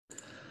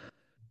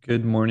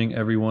Good morning,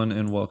 everyone,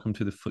 and welcome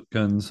to the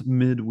Footguns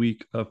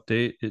midweek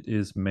update. It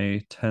is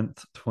May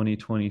 10th,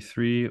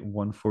 2023,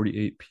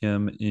 1:48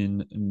 p.m.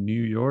 in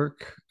New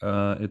York.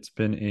 It's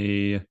been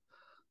a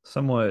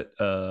somewhat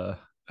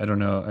I don't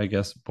know, I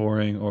guess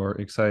boring or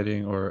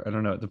exciting, or I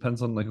don't know, it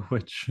depends on like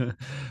which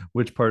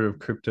which part of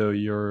crypto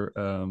you're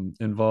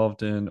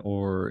involved in,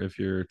 or if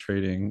you're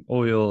trading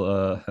oil.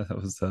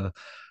 That was a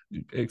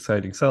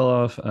exciting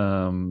sell-off.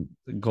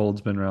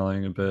 Gold's been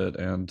rallying a bit,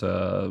 and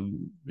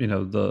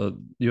the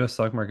US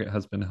stock market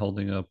has been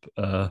holding up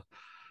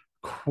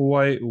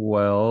quite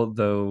well,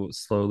 though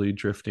slowly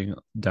drifting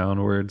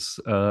downwards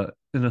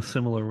in a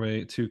similar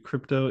way to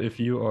crypto. If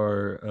you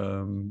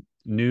are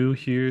new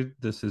here,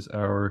 this is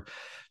our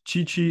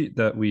cheat sheet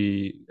that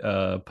we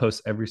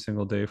post every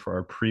single day for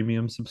our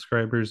premium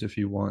subscribers. If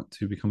you want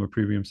to become a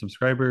premium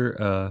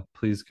subscriber,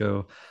 please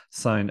go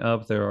sign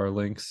up. There are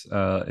links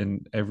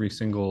in every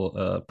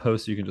single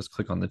post. You can just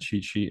click on the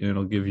cheat sheet and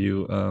it'll give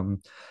you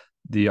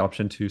the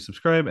option to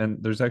subscribe.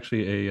 And there's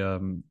actually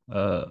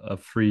a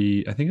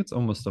free, I think it's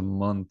almost a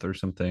month or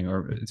something,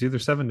 or it's either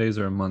 7 days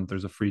or a month.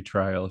 There's a free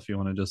trial if you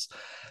want to just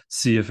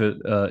see if it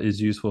is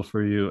useful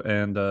for you.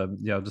 And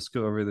yeah, I'll just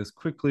go over this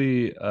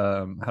quickly,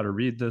 how to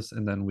read this,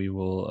 and then we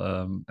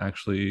will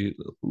actually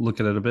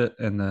look at it a bit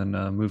and then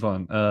move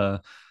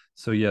on.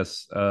 So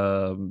yes,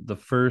 the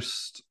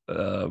first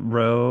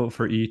row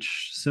for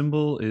each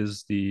symbol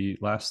is the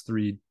last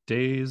 3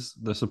 days,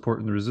 the support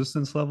and the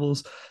resistance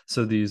levels.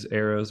 So these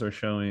arrows are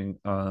showing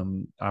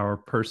our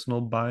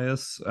personal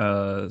bias.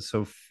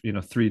 So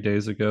 3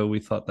 days ago we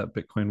thought that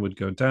Bitcoin would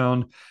go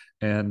down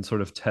and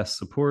sort of test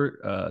support.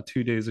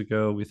 2 days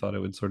ago we thought it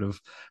would sort of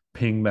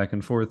ping back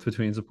and forth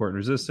between support and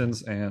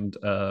resistance, and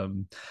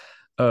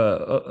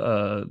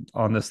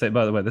on this day,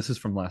 by the way, this is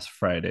from last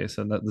Friday,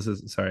 so that this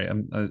is, sorry,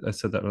 I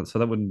said that, so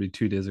that wouldn't be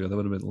 2 days ago, that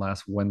would have been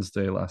last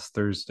Wednesday, last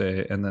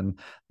Thursday. And then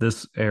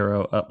this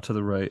arrow up to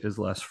the right is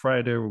last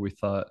Friday, where we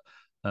thought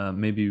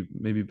maybe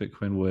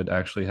Bitcoin would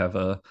actually have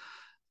a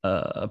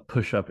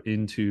push up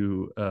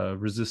into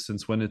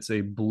resistance. When it's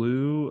a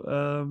blue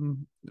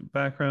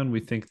background, we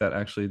think that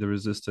actually the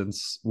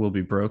resistance will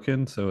be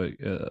broken. So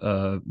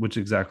which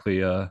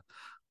exactly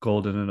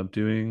gold ended up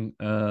doing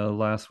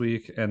last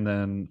week. And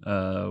then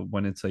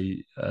when it's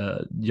a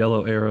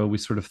yellow arrow, we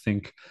sort of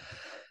think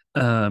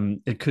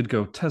it could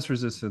go test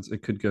resistance,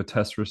 it could go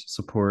test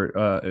support,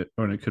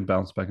 or it could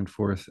bounce back and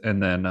forth.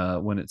 And then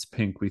when it's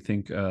pink, we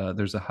think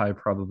there's a high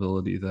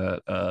probability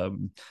that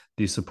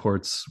these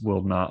supports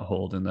will not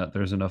hold, and that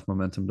there's enough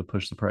momentum to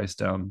push the price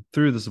down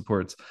through the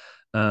supports.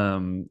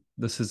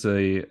 This is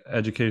a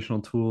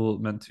educational tool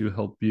meant to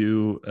help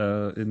you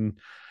in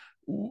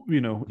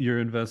your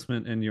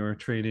investment and your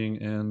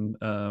trading. And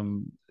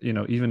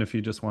even if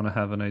you just want to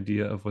have an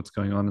idea of what's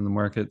going on in the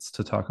markets,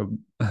 to talk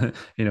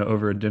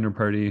over a dinner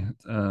party,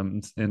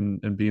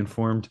 and be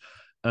informed.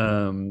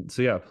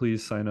 So yeah,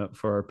 please sign up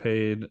for our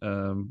paid.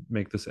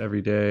 Make this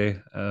every day.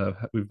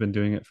 We've been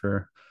doing it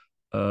for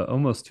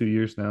almost 2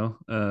 years now.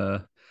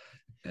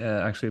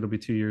 Actually, it'll be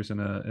 2 years in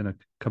a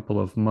couple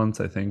of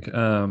months, I think.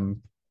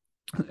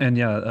 And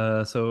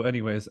yeah, so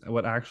anyways,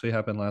 what actually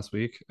happened last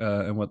week,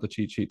 and what the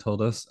cheat sheet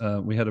told us,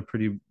 we had a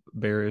pretty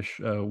bearish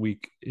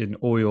week in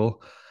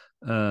oil,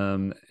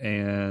 and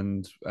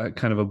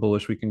kind of a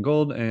bullish week in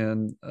gold,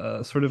 and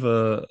sort of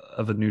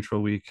a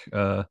neutral week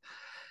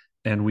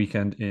and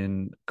weekend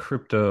in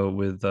crypto,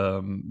 with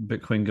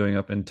Bitcoin going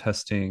up and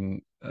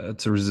testing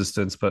to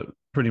resistance, but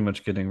pretty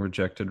much getting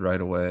rejected right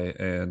away.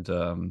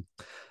 And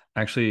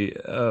actually,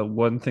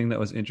 one thing that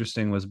was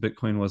interesting was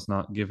Bitcoin was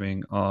not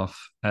giving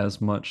off as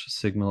much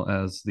signal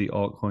as the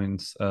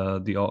altcoins.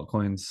 The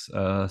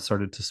altcoins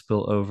started to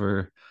spill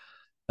over,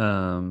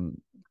 um,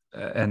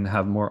 and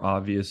have more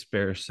obvious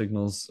bearish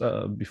signals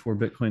before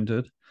Bitcoin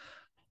did.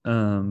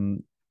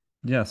 Um,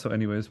 yeah, so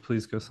anyways,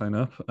 please go sign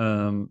up.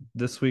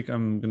 This week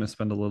I'm going to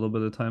spend a little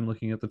bit of time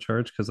looking at the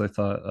charts because I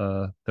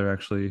thought they're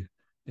actually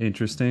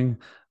interesting.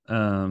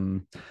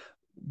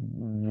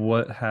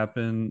 What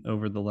happened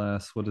over the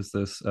last, what is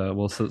this?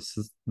 Well, so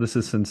this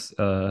is since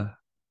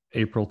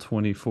April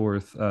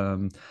 24th.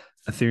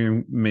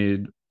 Ethereum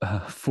made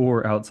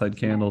four outside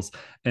candles,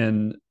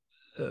 and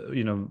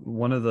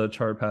one of the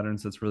chart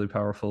patterns that's really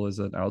powerful is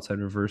an outside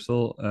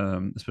reversal,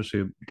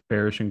 especially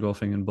bearish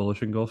engulfing and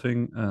bullish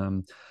engulfing.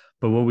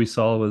 But what we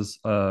saw was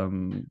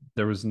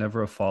there was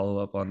never a follow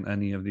up on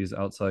any of these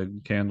outside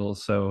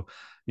candles. So,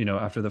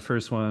 after the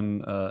first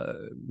one,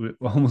 we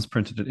almost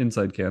printed an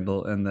inside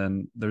candle, and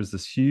then there's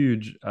this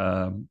huge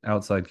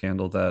outside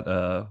candle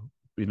that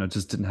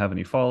just didn't have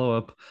any follow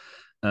up.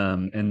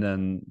 And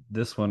then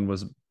this one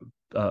was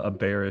a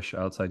bearish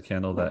outside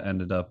candle that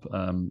ended up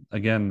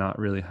again not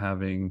really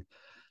having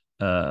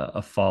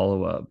a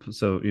follow up.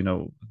 So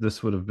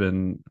this would have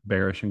been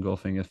bearish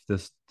engulfing if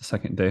this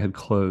second day had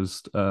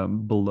closed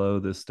below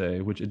this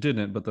day, which it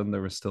didn't. But then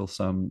there was still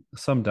some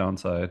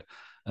downside,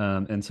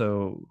 and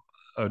so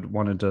I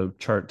wanted to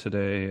chart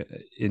today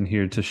in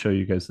here to show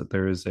you guys that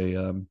there is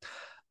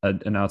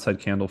an outside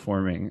candle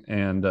forming,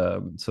 and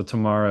so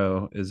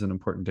tomorrow is an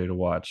important day to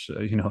watch.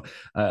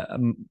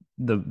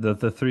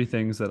 The three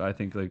things that I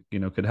think like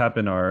could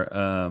happen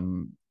are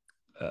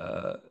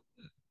uh,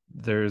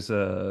 there's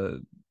a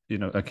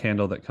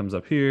candle that comes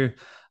up here,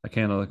 a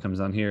candle that comes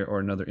down here, or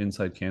another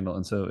inside candle,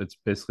 and so it's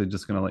basically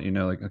just going to let you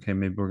know like, okay,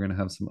 maybe we're going to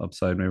have some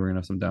upside, maybe we're going to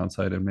have some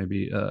downside, and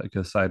maybe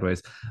go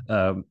sideways.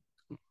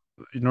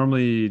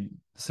 Normally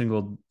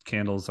single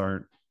candles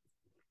aren't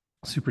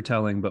super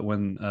telling, but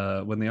when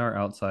they are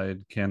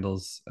outside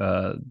candles,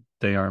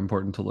 they are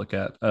important to look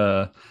at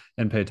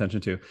and pay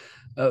attention to.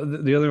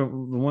 The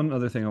one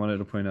other thing I wanted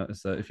to point out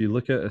is that if you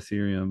look at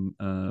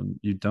Ethereum,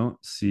 you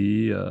don't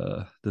see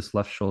this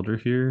left shoulder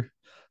here,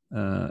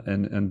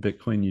 and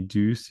Bitcoin you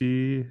do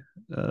see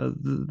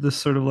this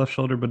sort of left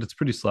shoulder, but it's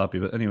pretty sloppy.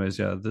 But anyways,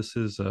 yeah, this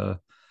is a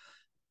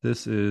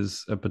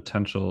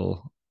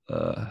potential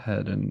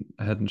head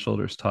and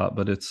shoulders top,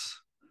 but it's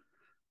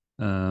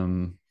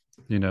um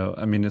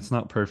I mean, it's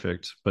not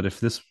perfect, but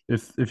if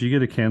you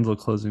get a candle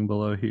closing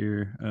below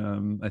here,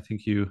 I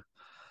think you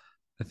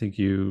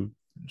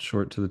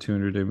short to the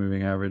 200-day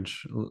moving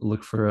average,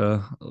 look for a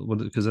what,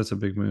 because that's a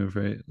big move,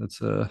 right?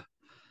 That's a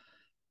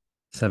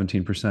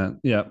 17%.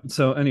 Yeah.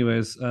 So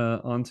anyways,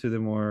 on to the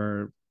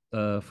more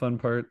fun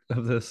part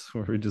of this,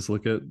 where we just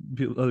look at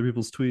other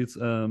people's tweets.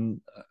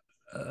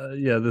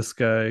 Yeah, this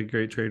guy,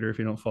 great trader. If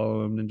you don't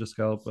follow him, Ninja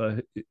Scalp,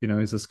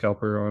 he's a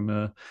scalper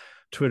on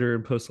Twitter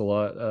and posts a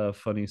lot of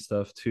funny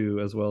stuff too,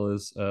 as well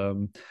as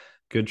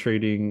good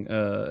trading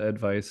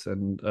advice.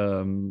 And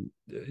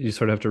you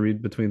sort of have to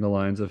read between the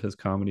lines of his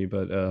comedy,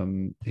 but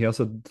he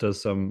also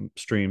does some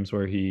streams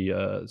where he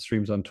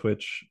streams on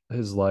Twitch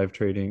his live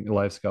trading,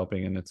 live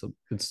scalping, and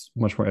it's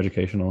much more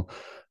educational.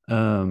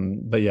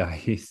 But yeah,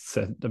 he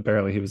said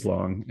apparently he was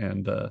long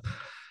and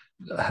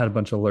had a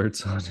bunch of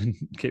alerts on and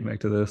came back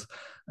to this.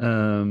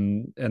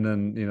 And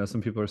then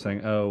some people are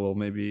saying, oh well,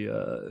 maybe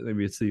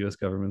it's the US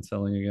government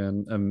selling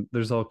again.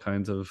 There's all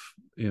kinds of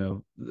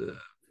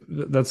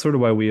that's sort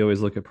of why we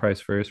always look at price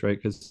first, right?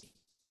 Because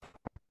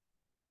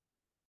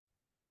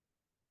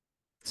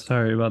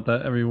sorry about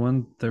that,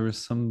 everyone. There was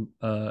some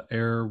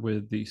error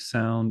with the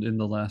sound in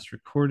the last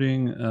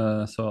recording,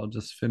 so I'll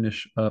just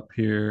finish up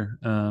here.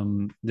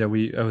 Yeah,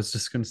 I was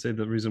just going to say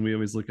the reason we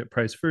always look at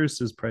price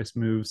first is price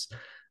moves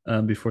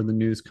before the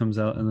news comes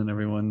out, and then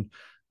everyone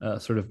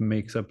sort of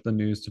makes up the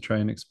news to try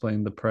and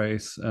explain the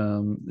price.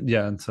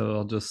 Yeah, and so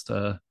I'll just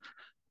go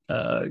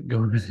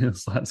over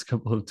his last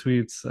couple of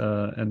tweets.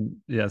 And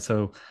yeah,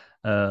 so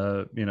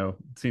it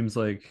seems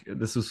like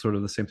this is sort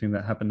of the same thing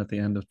that happened at the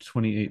end of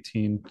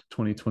 2018,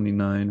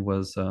 2029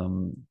 was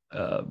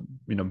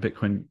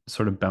Bitcoin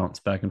sort of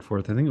bounced back and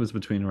forth. I think it was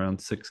between around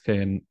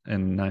 6K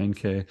and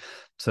 9K.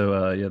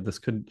 So yeah, this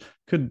could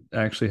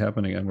actually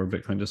happen again, where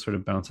Bitcoin just sort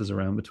of bounces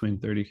around between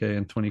 30K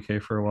and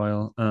 20K for a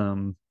while.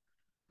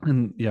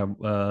 And yeah,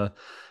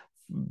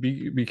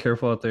 be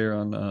careful out there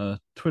on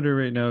Twitter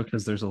right now,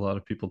 because there's a lot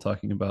of people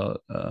talking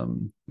about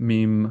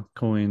meme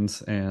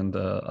coins, and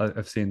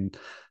I've seen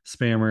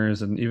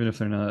spammers, and even if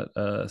they're not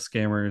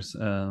scammers,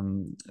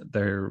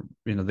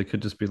 they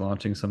could just be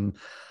launching some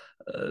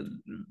uh,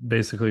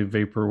 basically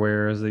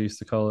vaporware, as they used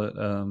to call it,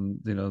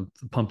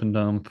 pump and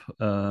dump.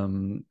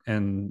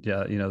 And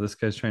yeah, this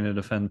guy's trying to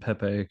defend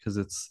Pepe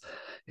because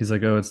he's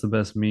like, oh, it's the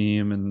best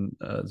meme, and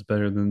it's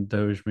better than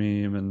Doge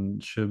meme, and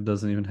Shib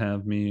doesn't even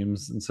have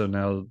memes, and so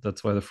now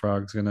that's why the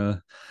frog's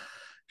gonna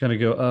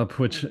go up,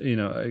 which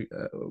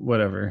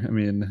whatever. I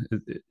mean,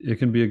 it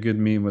can be a good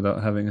meme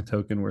without having a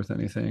token worth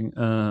anything.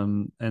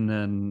 And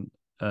then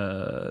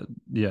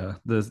yeah,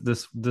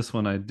 this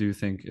one I do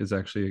think is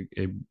actually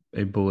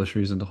a bullish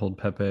reason to hold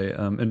Pepe.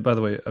 And by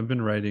the way, I've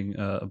been writing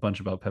a bunch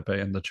about Pepe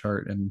and the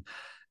chart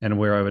and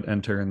where I would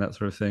enter and that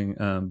sort of thing.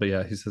 But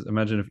yeah, he says,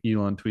 imagine if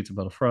Elon tweets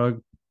about a frog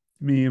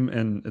meme,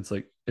 and it's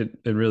like it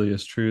really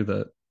is true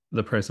that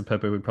the price of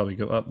Pepe would probably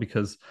go up,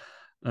 because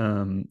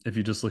if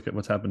you just look at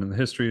what's happened in the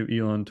history of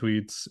Elon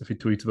tweets, if he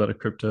tweets about a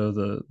crypto,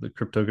 the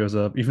crypto goes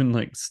up, even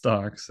like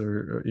stocks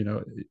or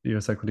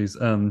US equities.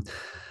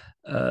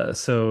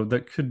 So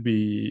that could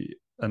be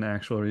an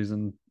actual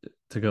reason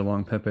to go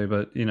long Pepe,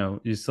 but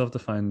you still have to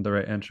find the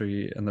right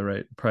entry and the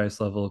right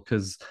price level,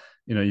 because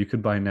you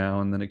could buy now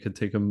and then it could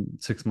take him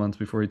 6 months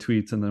before he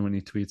tweets, and then when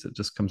he tweets it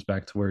just comes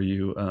back to where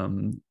you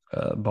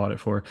bought it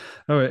for.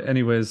 All right,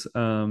 anyways,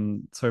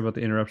 sorry about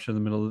the interruption in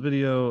the middle of the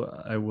video.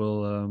 I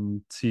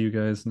will see you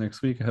guys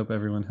next week. I hope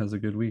everyone has a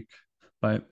good week. Bye.